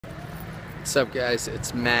What's up, guys?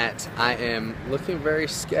 It's Matt. I am looking very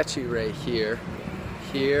sketchy right here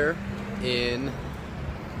in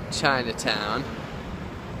Chinatown,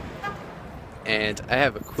 and I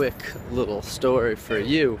have a quick little story for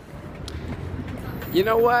you. You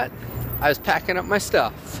know what? I was packing up my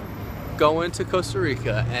stuff going to Costa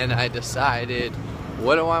Rica, and I decided,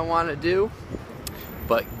 what do I want to do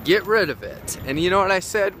but get rid of it? And you know what I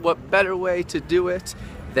said? What better way to do it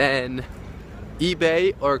than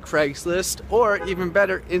eBay or Craigslist, or even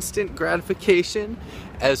better, instant gratification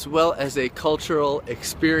as well as a cultural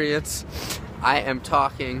experience. I am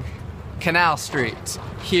talking Canal Street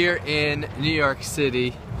here in New York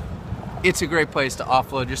City. It's a great place to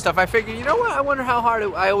offload your stuff. I figured, you know what, I wonder how hard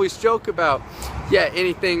I always joke about, yeah,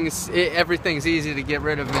 everything's easy to get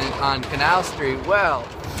rid of on Canal Street. Well,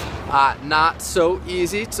 not so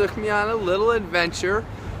easy. It took me on a little adventure.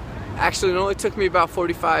 Actually, it only took me about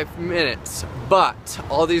 45 minutes, but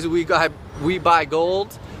all these we buy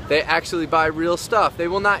gold, they actually buy real stuff. They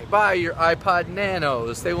will not buy your iPod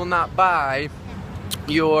Nanos. They will not buy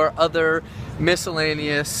your other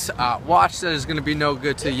miscellaneous watch that is going to be no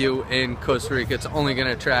good to you in Costa Rica. It's only going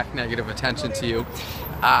to attract negative attention to you.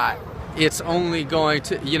 It's only going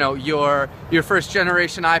to, you know, your first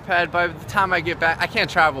generation iPad. By the time I get back, I can't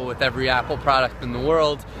travel with every Apple product in the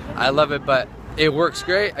world. I love it, but it works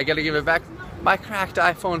great. I gotta give it back. My cracked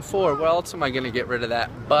iPhone 4, where else am I gonna get rid of that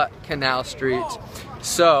but Canal Street?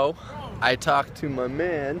 So I talked to my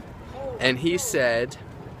man, and he said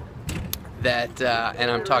that, and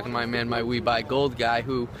I'm talking to my man, my We Buy Gold guy,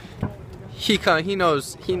 who he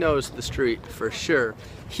knows the street for sure.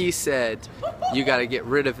 He said, you gotta get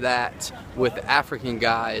rid of that with African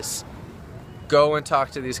guys. Go and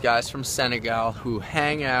talk to these guys from Senegal who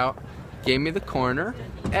hang out. Gave me the corner,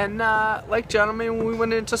 and like gentlemen, we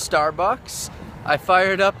went into Starbucks. I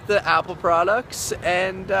fired up the Apple products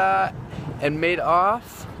and made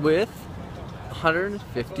off with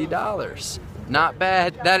 $150. Not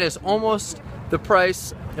bad. That is almost the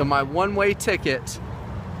price of my one-way ticket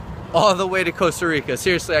all the way to Costa Rica.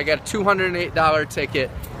 Seriously, I got a $208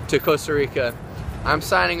 ticket to Costa Rica. I'm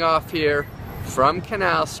signing off here from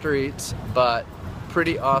Canal Street, but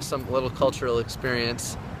pretty awesome little cultural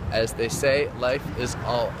experience. As they say, life is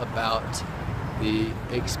all about the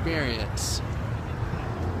experience.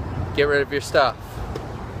 Get rid of your stuff.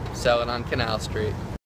 Sell it on Canal Street.